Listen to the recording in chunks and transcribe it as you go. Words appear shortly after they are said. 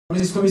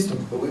Bliskom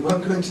istoku. But we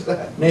won't go into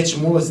that.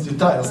 Nećemo ulaziti u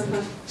taj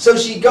aspekt. So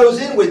she goes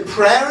in with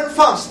prayer and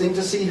fasting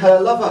to see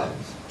her lover.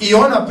 I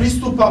ona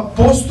pristupa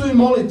postu i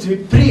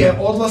molitvi prije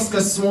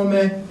odlaska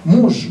svome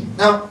mužu.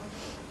 Now,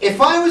 if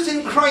I was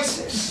in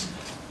crisis,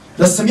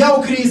 Da sam ja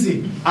u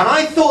krizi and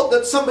I thought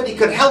that somebody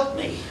could help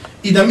me,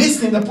 i da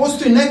mislim da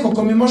postoji neko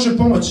ko mi može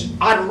pomoći,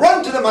 I'd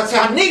run to them and say,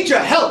 I need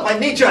your help, I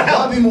need your ja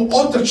help. bi mu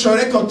otrčao,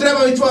 rekao, treba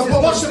mi tvoja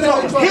pomoć,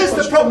 treba mi tvoja Here's the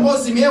pomoć, problem.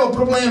 pomozi mi, evo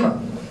problema.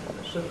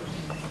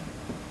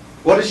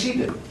 What does she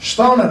do?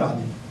 Šta ona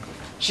radi?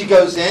 She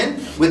goes in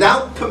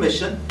without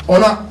permission,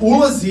 Ona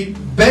ulazi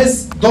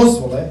bez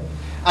dozvole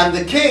and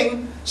the king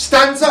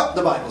stands up,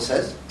 the Bible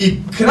says. i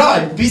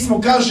kralj,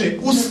 pismo kaže,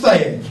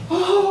 ustaje.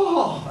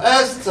 Oh,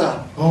 Esther.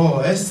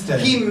 O, Ester,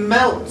 He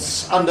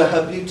melts under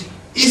her beauty.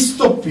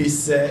 istopi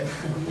se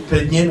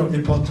pred njenom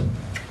ljepotom.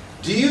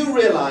 Do you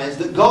realize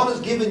that God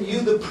has given you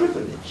the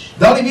privilege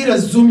Da li vi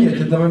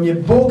razumijete da vam je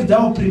Bog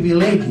dao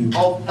privilegiju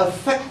of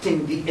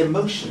affecting the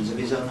emotions of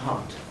his own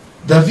heart?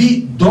 da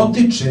vi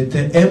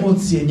dotičete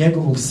emocije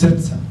njegovog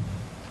srca?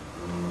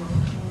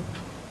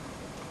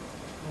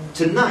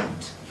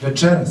 Tonight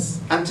Večeras,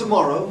 and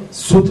tomorrow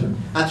sutra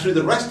and through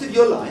the rest of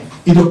your life,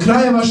 i do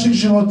kraja vašeg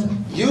života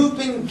you've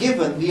been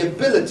given the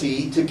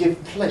ability to give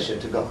pleasure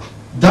to God.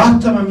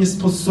 data vam je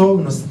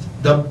sposobnost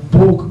da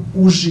Bog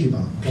uživa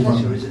u vama.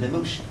 Pleasure is an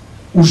emotion.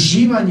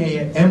 Uživanje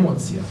je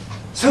emocija.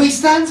 So he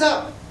stands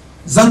up.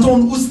 Zato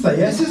on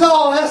ustaje, He says,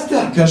 oh,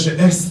 Esther. kaže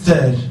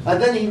Ester,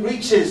 And then he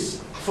reaches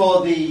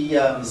for the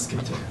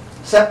skipter.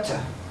 scepter,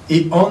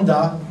 I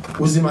onda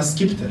uzima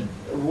skipter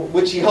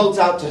which he holds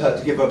out to her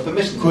to give her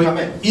permission to koji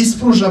come in.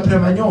 ispruža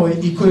prema njoj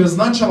i koji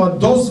označava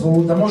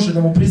dozvolu da može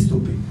da mu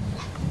pristupi.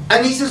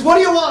 And he says, what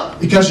do you want?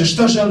 I kaže,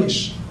 šta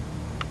želiš?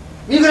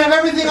 You can have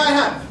everything I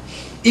have.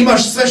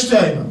 Imaš sve što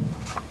ja imam.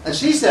 And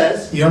she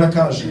says, I ona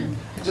kaže,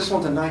 I just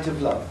want a night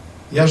of love.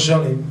 ja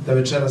želim da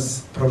večeras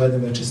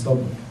provedem večer s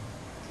tobom.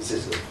 He says,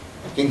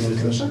 King says,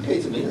 that's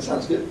okay to me, that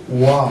sounds good.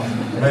 Wow,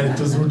 meni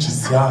to zvuči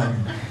sjajno.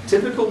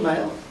 Typical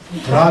male.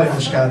 Pravi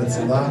muškarac,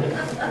 da?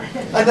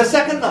 And the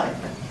second night,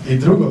 I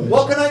drugo već.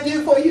 what can I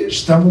do for you?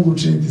 Šta mogu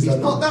učiniti za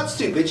He's not tebe? that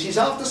stupid, she's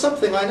after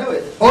something, I know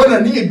it. Ona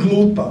nije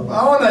glupa,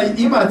 a ona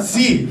ima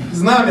cilj.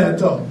 Znam ja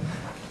to.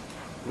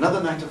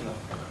 Another night of love.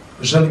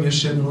 Želim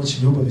još jednu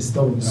noć ljubavi s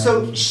tobom.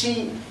 So she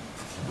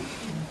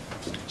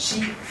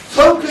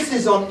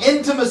focuses on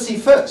intimacy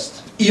first.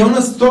 I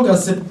ona stoga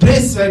se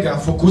pre svega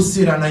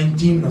fokusira na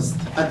intimnost.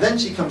 And then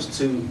she comes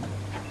to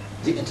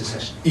the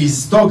intercession. I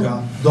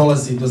stoga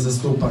dolazi do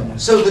zastupanja.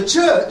 So the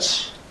church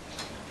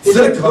is a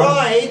Crkva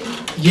bride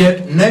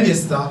je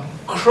nevjesta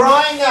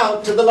crying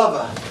out to the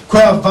lover.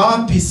 koja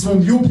vapi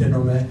svom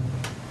ljubljenome.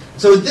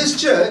 So in this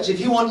church, if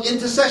you want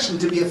intercession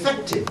to be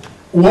effective,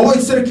 U ovoj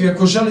crkvi,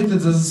 ako želite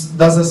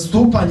da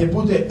zastupanje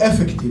bude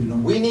efektivno,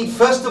 we need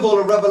first of all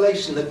a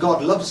revelation that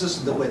God loves us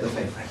and that we're the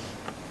favorite.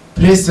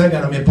 prije svega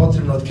nam je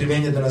potrebno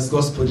otkrivenje da nas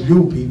Gospod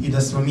ljubi i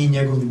da smo mi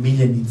njegovi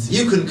miljenici.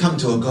 You can come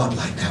to a God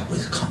like that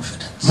with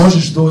confidence.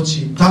 Možeš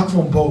doći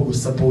takvom Bogu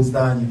sa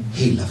pouzdanjem.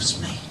 He loves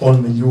me.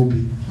 On me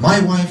ljubi.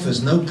 My wife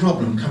has no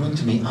problem coming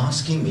to me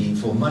asking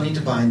me for money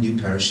to buy a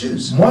new pair of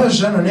shoes. Moja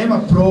žena nema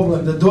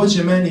problem da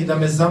dođe meni i da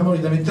me zamoli,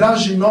 da mi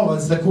traži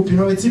novac da kupi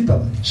nove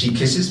cipele. She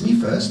kisses me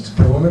first,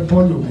 Prvo me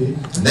poljubi,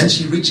 and then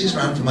she reaches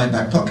round for my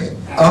back pocket.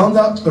 a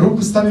onda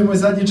ruku stavi u moj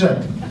zadnji džep.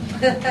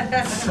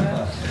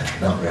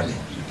 Not really.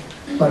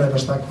 Pa ne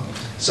baš tako.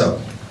 So,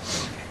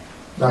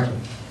 Dakle,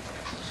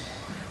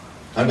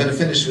 I'm going to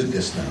finish with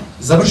this now.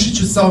 završit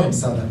ću sa ovim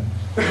sada.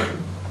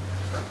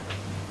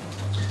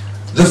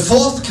 The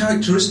fourth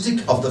characteristic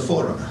of the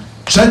forerunner.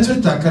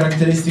 Četvrta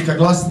karakteristika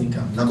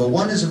glasnika. Number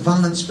one is a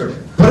violent spirit.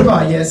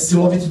 Prva je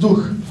silovit duh.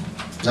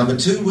 Number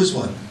two was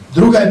what?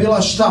 Druga je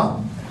bila šta?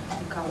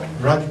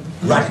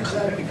 Radical.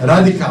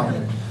 Radikalna.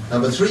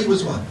 Number three was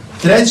what?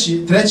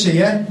 Treće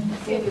je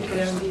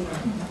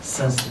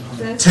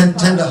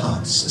Tender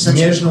hearts.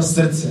 nježno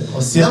srce,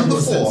 osjetljivo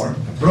Number srce. four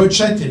Broj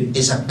 4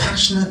 is a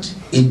passionate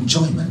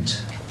enjoyment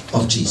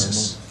of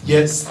Jesus.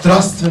 je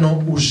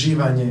strastveno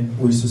uživanje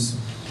u Isusu.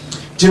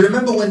 Do you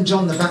remember when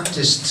John the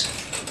Baptist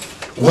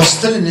was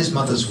still in his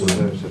mother's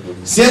womb?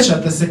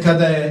 Sjećate se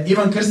kada je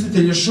Ivan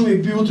Krstitelj još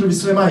uvijek bio u utrobi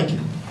svoje majke?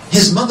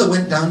 His mother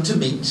went down to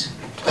meet,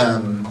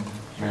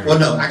 well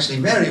no, actually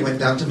Mary went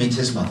down to meet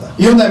his mother.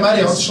 I onda je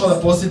Marija otišla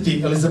da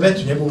posjeti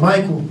Elizabetu, njegovu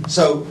majku.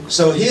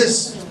 So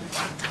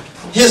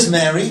here's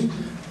Mary,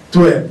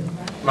 Tu je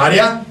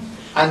Marija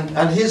And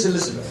here's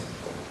Elizabeth.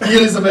 i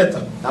Elizabeta.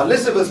 Now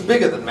Elizabeth's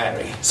bigger than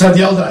Mary. Sad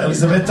jel da,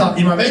 Elizabeta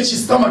ima veći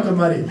stomak od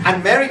Marije.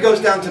 And Mary goes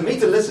down to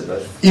meet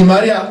Elizabeth. I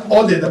Marija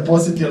ode da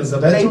posjeti They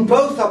Elizabetu.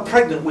 both are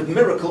pregnant with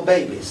miracle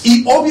babies.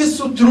 I obje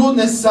su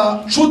trudne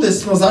sa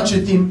čudesno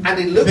začetim And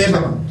in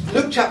bebama.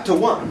 Luke chapter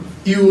 1,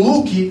 I u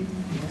Luki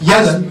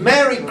as 1,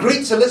 Mary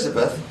greets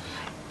Elizabeth,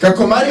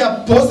 kako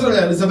Marija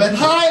pozdravlja Elizabetu.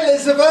 hi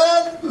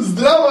Elizabeth!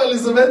 Zdravo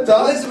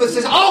Elizabeta! Elizabeth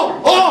says,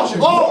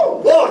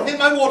 I think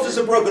my waters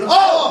are broken.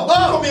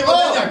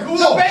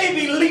 The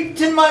baby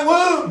leaped in my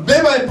womb.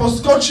 Beba je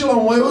poskočila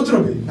u mojoj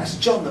utrobi.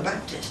 That's John the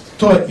Baptist.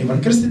 To je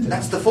Ivan Krstitelj.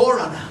 That's the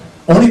forerunner.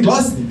 On je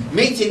glasnik.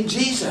 Meeting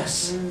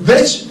Jesus.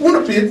 Već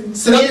unaprijed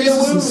se radi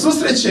Isusom,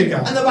 susreće ga.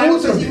 And the Bible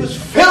says he was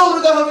filled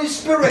with the Holy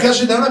Spirit.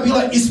 Kaže da ona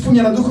bila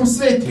ispunjena Duhom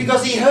Svetim.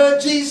 Because he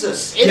heard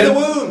Jesus in the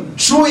womb.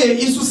 Čuje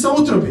Isusa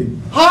u utrobi.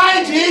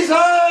 Hi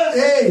Jesus!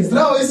 Ej,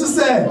 zdravo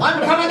Isuse! I'm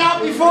coming out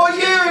before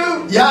you!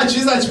 Ja ću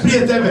izaći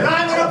prije tebe. And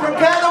I'm going to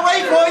prepare the way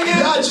for you!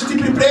 Ja ću ti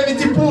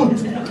pripremiti put.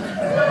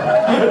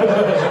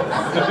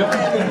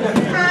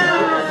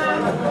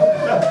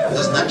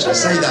 Doesn't actually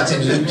say that in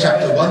Luke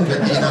chapter 1, but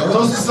you know.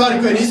 To su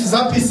stvari koje nisu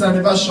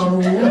zapisane baš u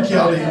Luki,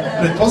 ali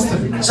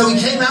pretpostavljamo. So he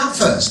came out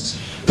first.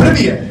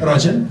 Prvi je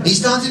rođen. He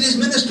started his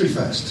ministry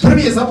first.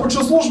 Prvi je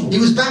započeo službu. He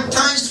was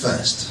baptized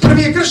first.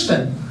 Prvi je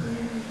kršten.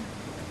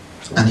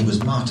 And he was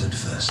martyred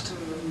first.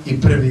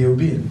 I prvi je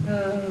ubijen.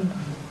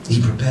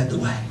 He prepared the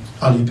way.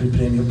 Ali je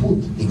pripremio put.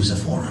 He was a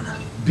forerunner.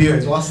 Bio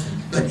je glasnik.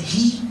 But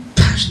he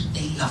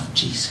passionately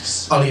loved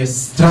Jesus. Ali je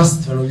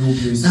strastveno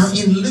ljubio Isusa. Now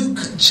in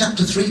Luke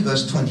chapter 3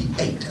 verse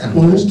 28 and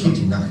U verse Luki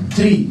 29.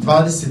 3,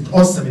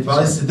 28 i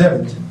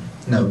 29.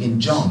 No, in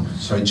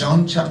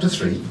John chapter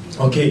 3.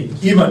 Okay,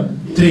 Ivan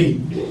 3.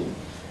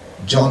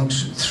 John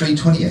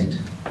 3:28.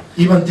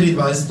 Ivan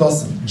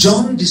 3:28.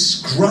 John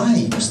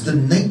describes the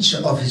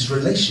nature of his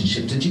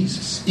relationship to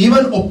Jesus.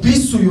 Ivan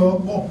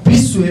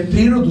opisuje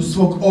prirodu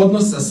svog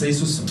odnosa sa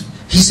Isusom.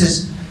 He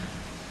says,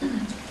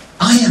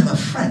 I am a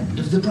friend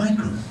of the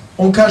bridegroom.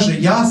 On kaže,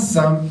 ja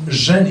sam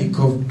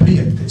ženikov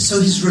prijatelj.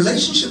 So his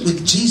relationship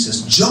with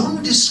Jesus, John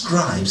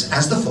describes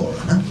as the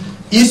forerunner.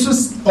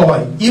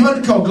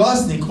 Ivan kao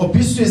glasnik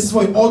opisuje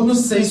svoj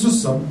odnos sa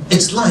Isusom.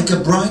 It's like a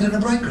bride and a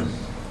bridegroom.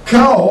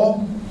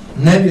 Kao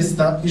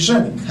nevjesta i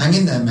ženik. Hang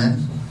in there,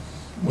 man.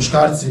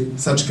 Muškarci,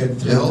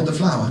 sačekajte. Hold the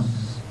flower.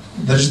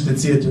 Držite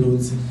cvijet u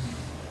ruci.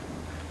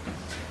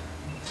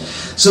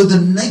 So the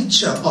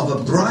nature of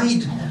a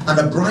bride and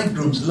a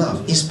bridegroom's love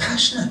is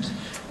passionate.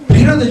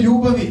 Priroda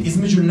ljubavi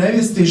između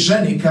nevjeste i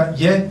ženika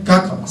je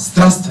kakva?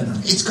 Strastvena.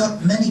 It's got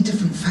many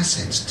different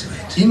facets to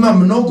it. Ima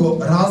mnogo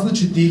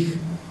različitih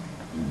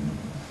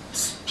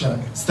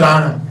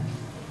strana.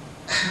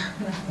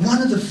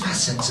 One of the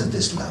facets of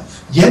this love.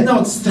 Jedna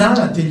od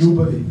strana te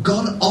ljubavi.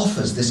 God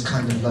offers this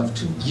kind of love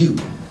to you.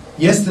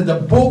 Jeste da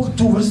Bog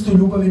tu vrstu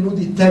ljubavi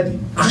nudi tebi.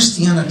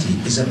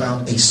 Christianity is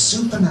about a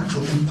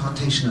supernatural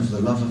impartation of the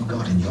love of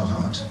God in your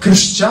heart.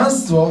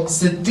 Kršćanstvo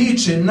se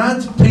tiče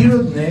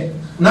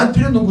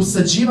nadprirodnog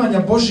usađivanja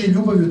Božje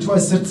ljubavi u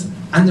tvoje srce.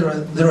 And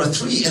there are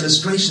three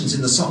illustrations in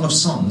the Song of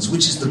Songs,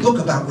 which is the book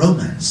about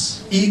romance.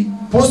 I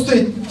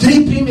postoje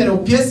 3 primjera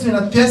u pjesmi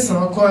nad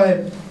pjesmama koja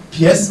je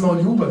pjesma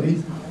o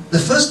ljubavi. The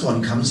first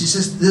one comes, he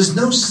says, there's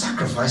no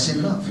sacrifice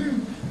in love.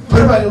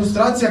 Prva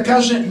ilustracija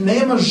kaže,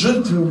 nema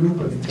žrtve u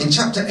ljubavi. In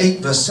chapter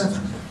 8, verse 7.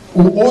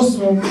 U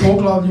 8.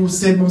 poglavlju u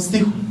 7.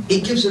 stihu.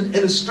 It gives an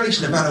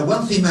illustration about a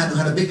wealthy man who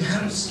had a big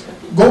house.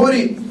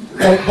 Govori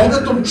o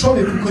bogatom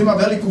čovjeku koji ima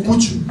veliku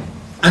kuću.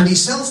 And he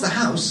sells the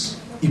house.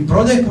 I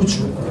prodaje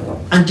kuću.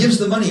 And gives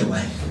the money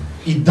away.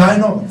 I daje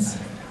novac.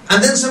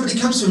 And then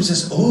somebody comes to him and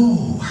says,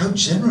 oh, how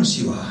generous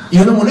you are. I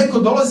onda mu neko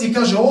dolazi i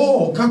kaže,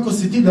 kako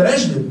si ti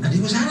darežljiv. And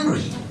he was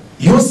angry.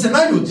 I on se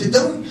naljuti.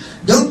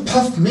 Don't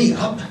puff me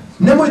up.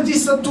 Nemoj ti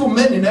sad tu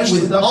meni nešto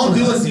da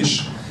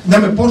podilaziš, da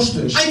me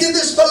poštuješ. I did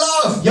this for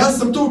love. Ja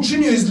sam to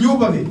učinio iz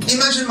ljubavi.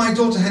 Imagine my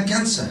daughter had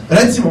cancer.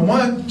 Recimo,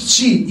 moja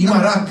kći ima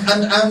rak.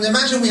 And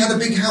imagine we had a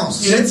big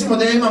house. I recimo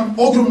da ja imam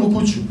ogromnu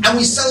kuću. And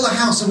we sell the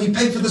house and we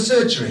pay for the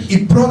surgery.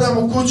 I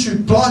prodamo kuću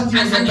i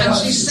platimo za operaciju. And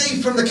she's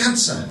saved from the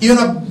cancer. I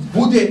ona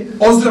bude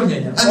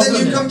ozdravljenja. And then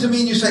you come to me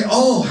and you say,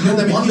 oh, how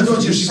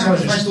wonderful, you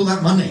sacrificed all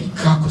that money.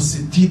 Kako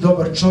si ti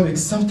dobar čovjek,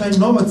 sav taj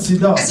novac si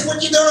dao. I said,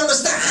 what, you don't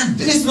understand.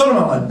 Ti nisi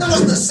normalan. That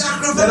wasn't a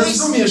sacrifice. Ne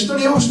razumiješ, to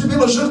nije uopšte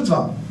bila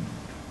žrtva.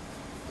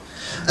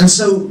 And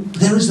so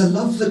there is a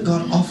love that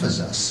God offers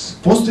us.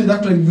 Postoji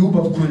dakle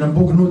ljubav koju nam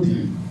Bog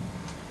nudi.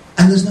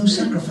 And there's no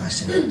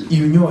sacrifice in it.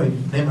 I u njoj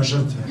nema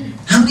žrtve.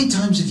 How many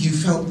times have you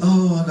felt,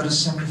 oh, I've got to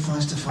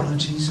sacrifice to follow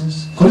Jesus?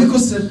 Koliko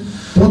se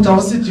puta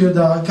osjetio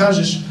da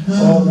kažeš,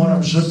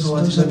 moram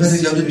žrtvovati da better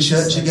go to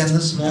church again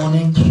this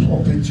morning.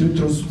 Opet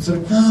jutros u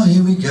crkvu. Oh,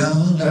 here we go.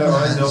 Evo,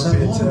 ajde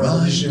opet,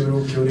 dižem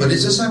ruke u rijeku. But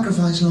it's a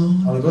sacrifice, Lord.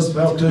 Ali Gospod,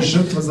 evo, to je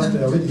žrtva za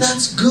te, vidiš.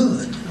 That's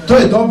good. To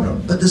je dobro.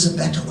 But there's a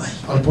better way.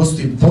 Ali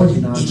postoji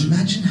bolji način.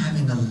 Imagine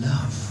having a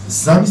love.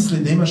 Zamisli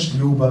da imaš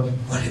ljubav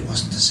where it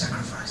wasn't a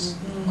sacrifice.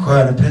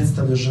 Koja ne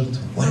predstavlja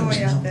žrtvu. Where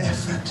there was no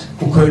effort.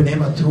 U kojoj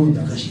nema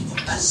truda. Because you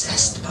were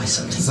possessed by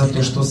something.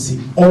 Zato što si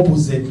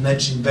obuzet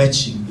nečim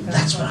većim.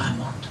 That's what I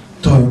want.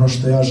 To je ono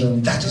što ja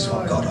želim. That is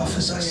what God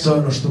offers us. To je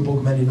ono što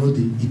Bog meni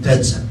nudi i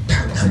tebi.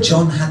 Now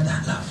John had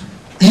that love.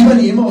 Ivan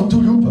je imao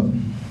tu ljubav.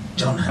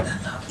 John had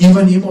that love.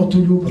 Ivan je imao tu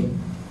ljubav.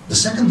 The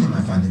second thing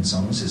I find in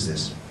Psalms is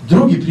this.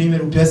 Drugi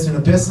primjer u pjesmi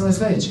na pjesma je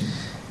sljedeći.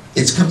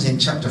 It comes in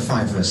chapter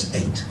 5 verse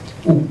 8.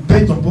 U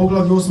 5.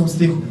 poglavlju 8.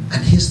 stihu.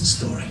 And here's the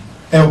story.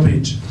 Evo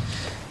priče.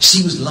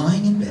 She was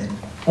lying in bed.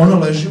 Ona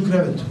leži u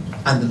krevetu.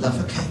 And the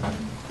lover came.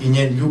 I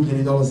njen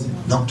ljubljeni dolazi.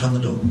 Knocked on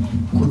the door.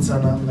 Kuca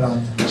na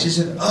vrata. She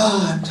said,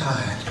 oh, I'm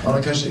tired.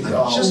 Ona kaže,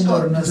 just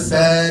got to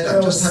bed,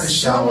 I've just had a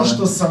shower. Samo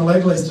što sam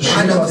legla, I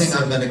don't think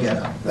I'm going to get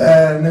up.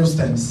 Ne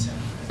ustajem se.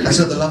 And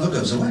so the lover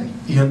goes away.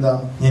 I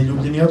onda njen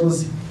ljubljeni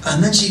odlazi.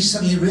 And then she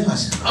suddenly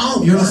realizes,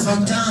 oh, I ona what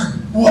have I shvata, done?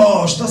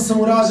 wow, šta sam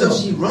uradio? So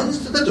she runs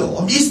to the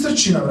door,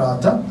 Istrči na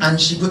vrata, and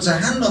she puts her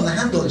hand on the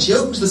handle, and she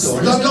opens the door,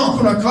 and he's stavi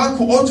ruku gone. na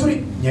kvaku,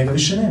 otvori, njega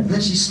više nema. And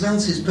then she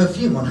smells his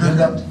perfume on I her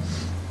onda hand.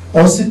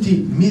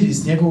 osjeti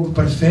miris njegovog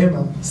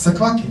parfema sa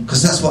kvake.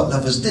 Because that's what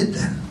lovers did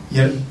then.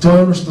 Jer to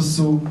je ono što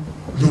su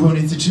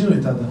ljubavnici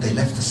činili tada. They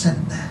left the scent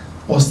there.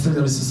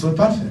 Ostavljali su svoj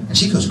parfem. And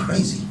she goes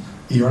crazy.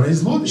 I ona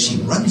izludi. She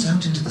runs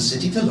out into the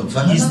city to look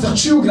for her lover.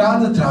 Istrči u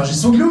grada, traži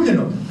svog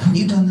ljubljenog. Have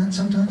you done that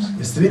sometimes?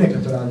 Jeste vi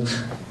nekad to radili?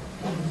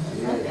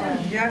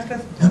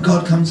 And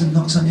God comes and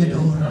knocks on your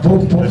door.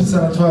 Bog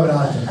pokuca na tvoja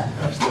vrata.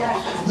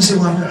 You say,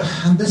 well,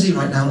 I'm busy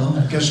right now,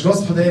 Lord. Kažeš,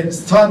 Gospode,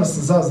 stvarno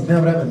sam zauzet,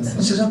 nemam vremena He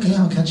sad. says, okay,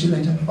 I'll catch you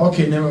later. Ok,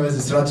 nema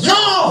veze, svratit ću.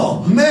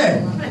 No!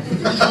 Ne!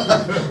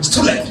 It's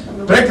too late.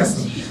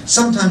 Prekasno.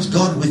 Sometimes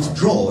God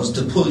withdraws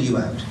to pull you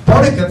out.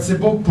 Ponekad se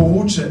Bog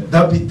povuče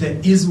da bi te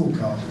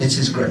izvukao It's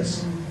His grace.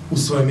 u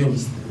svoje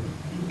milosti.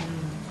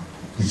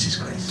 It's His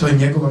grace. To je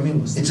njegova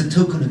milost. It's a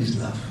token of His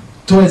love.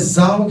 To je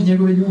zalog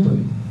njegove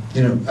ljubavi.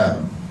 You know,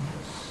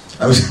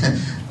 I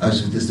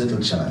was with this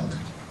little child,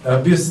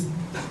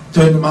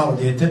 To je jedno malo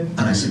dijete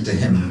and I said to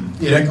him,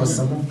 i rekao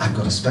sam mu, I've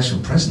got a special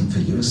present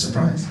for you, a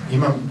surprise.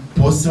 imam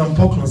poseban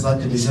poklon za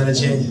tebe,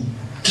 iznenađenje.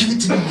 Give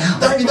it to me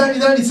now.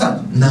 Daj mi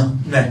sad. No.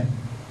 Ne.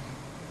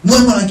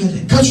 When will I get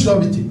it? Kad ću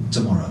dobiti?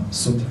 Tomorrow.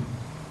 Sutra.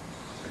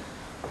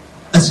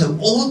 And so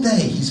all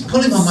day he's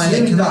pulling on my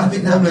leg. Can I have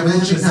it now? Can I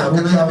have it now?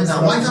 Can I have it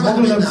now? Why can't I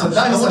have it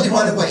now? I want it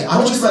right away. I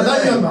want it right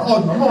away.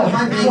 Odmah, molim.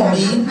 Am I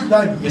being mean?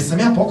 Daj mi, jesam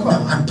ja No,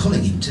 pokvaran? I'm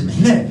pulling him to me.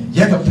 Ne,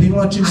 ja ga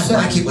privlačim I sve.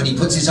 like it when he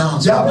puts his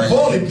arms Ja around my leg.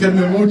 volim kad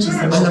me muči se.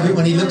 I love it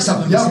when he looks up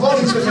and Ja says,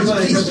 volim kad me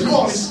gleda i kaže,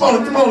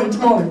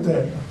 molim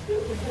te.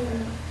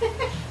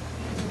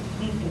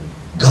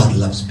 God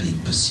loves being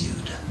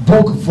pursued.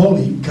 Bog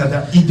voli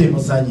kada idemo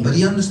za njim. But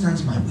he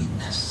understands my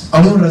weakness.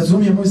 Ali on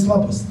razumije moju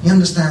slabost. He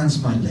understands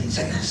my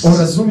laziness. On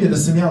razumije da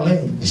sam ja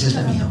lenj. He says,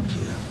 let me help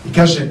you. I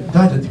kaže,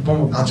 daj da ti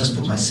pomogu. I'll just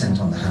put my scent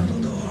on the handle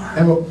door.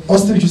 Evo,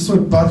 ostavit ću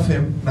svoj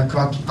parfem na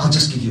kvaki. I'll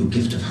just give you a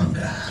gift of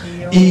hunger.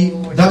 I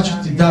daću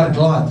ti dar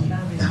gladi.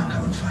 Now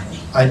come and find me.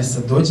 Ajde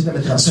sad, dođi da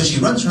me tražiš. So she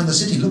runs around the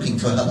city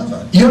looking for her lover.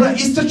 I ona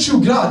istrči u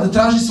grad da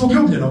traži svog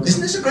ljubljenog.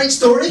 Isn't this a great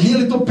story? Nije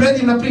li to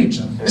predivna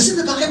priča? It's in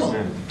the Bible.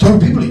 To je u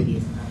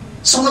Bibliji.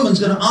 Solomon's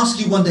going to ask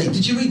you one day,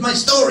 did you read my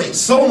story?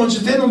 Solomon će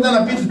te jednog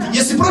dana pitati,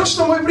 jesi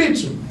pročitao moju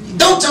priču?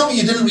 Don't tell me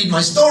you didn't read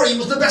my story. It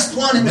was the best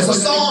one. It was a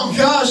song.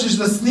 Kažeš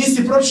da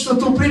nisi pročitao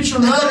tu priču,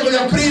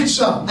 najbolja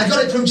priča. I got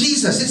it from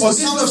Jesus. It's the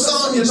song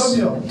of je songs.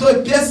 dobio. To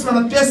je pjesma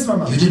nad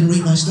pjesmama. You didn't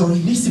read my story?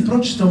 Nisi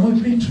pročitao moju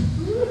priču.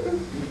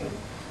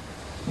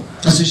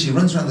 And so she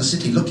runs around the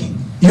city looking.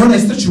 I ona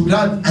istrči u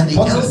grad, And the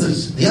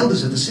odlazi.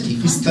 elders of the city I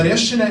find her.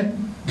 starješine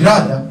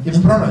grada je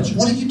pronađu.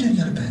 What are you doing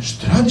out of bed?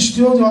 Šta radiš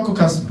ti ovdje ovako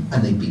kasno?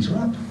 And they beat her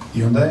up.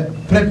 I onda je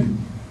prebiju.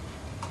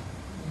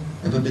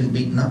 Ever been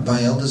beaten up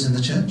by elders in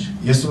the church?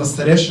 Jesu vas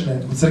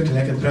starješine u crkvi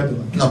nekad prebile?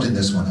 Not in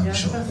this one, I'm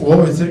sure. U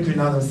ovoj crkvi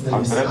nadam se da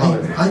nisi.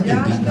 I've been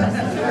beaten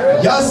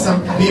up. Ja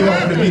sam bivao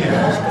prebijen.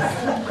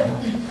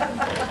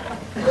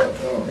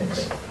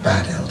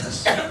 Bad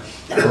elders.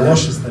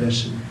 Loše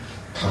starješine.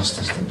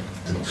 Pastors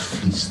that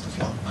fleece the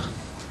flock.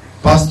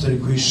 Pastori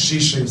koji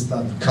šišaju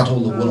stada. Cut all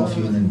the wool off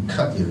you and then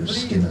cut your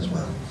skin as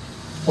well.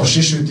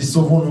 Ošišaju ti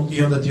svu vunu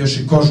i onda ti još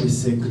i kožu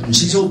iseku.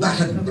 She's all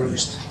battered and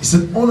bruised. I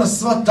sad ona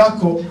sva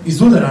tako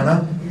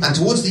izudarana, And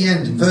towards the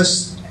end, in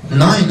verse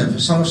 9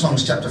 of Song of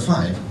Songs chapter 5,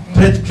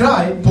 pred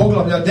kraj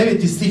poglavlja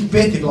 9. stih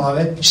 5.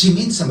 glave, she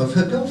meets some of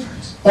her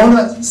girlfriends.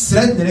 ona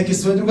sretne neke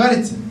svoje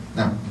drugarice.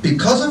 Now,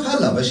 because of her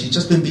lover, she's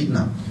just been beaten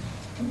up.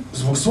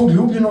 Zbog svog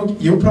ljubljenog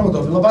je upravo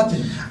dobila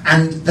batinju.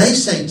 And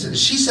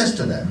she says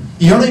to them,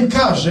 I ona im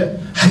kaže,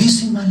 have you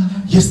seen my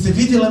lover? jeste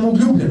vidjeli mog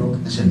ljubljenog?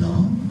 They say,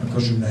 no. A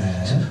kažu,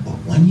 ne.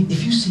 Well,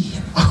 if you see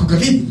him, Ako ga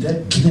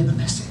vidite, give him a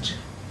message.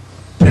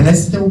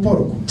 prenesite mu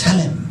poruku. Tell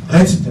him,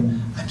 Recite mu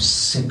I'm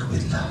sick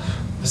with love.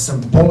 da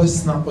sam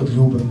bolesna od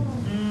ljubavi.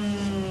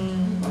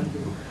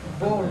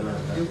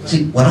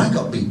 See, when I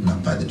got beaten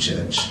up by the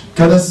church,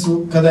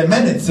 Kada je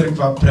mene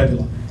crkva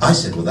prebila, I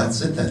said, well,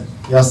 that's it then.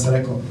 ja sam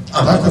rekao,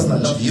 I'm not tako going to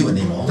znači, love you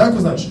anymore.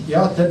 tako znači,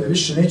 ja tebe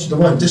više neću I'm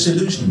dovoljiti.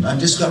 disillusioned. I'm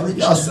discouraged.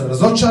 Ja sam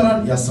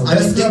razočaran, ja sam I'm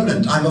beskrivljen,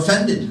 indignant. I'm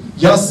offended.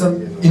 ja sam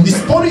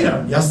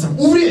indisponiran, ja sam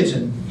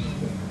uvrijeđen.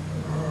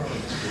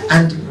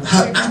 And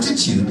her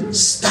attitude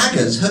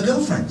staggers her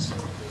girlfriends.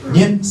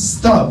 Njen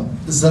stav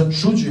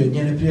začuđuje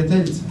njene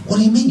prijateljice. What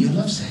do you mean you're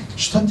lovesick?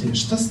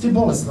 Šta si ti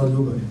bolesna od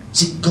ljubavi?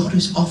 See, God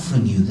is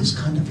offering you this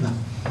kind of love.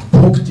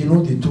 Bog ti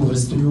nudi tu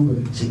vrstu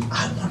ljubavi. See,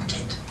 I want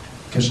it.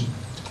 Kaže,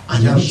 I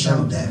know it's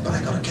out there, but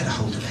I got to get a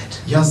hold of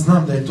it. ja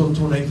znam da je to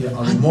tu negdje,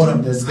 ali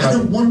moram da je I zgrabim.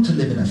 don't want to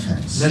live in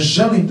offense. Ne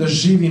želim da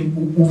živim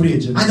u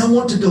uvrijeđenosti. I don't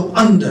want to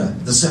go under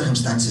the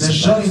circumstances Ne of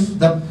želim life.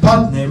 da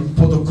padnem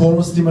pod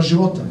okolnostima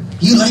života.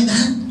 You like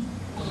that?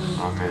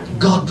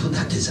 God put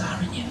that desire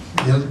in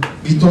you. Jel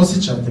vi to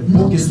osjećate?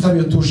 Bog je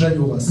stavio tu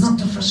želju u vas. Not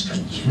to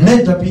frustrate you,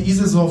 Ne da bi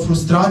izazvao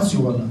frustraciju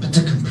u vama, but to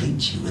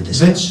complete you with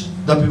this već love.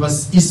 da bi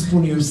vas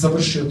ispunio i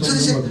savršio So tom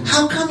they say, ljubavi.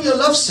 how come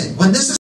you're lovesick when this is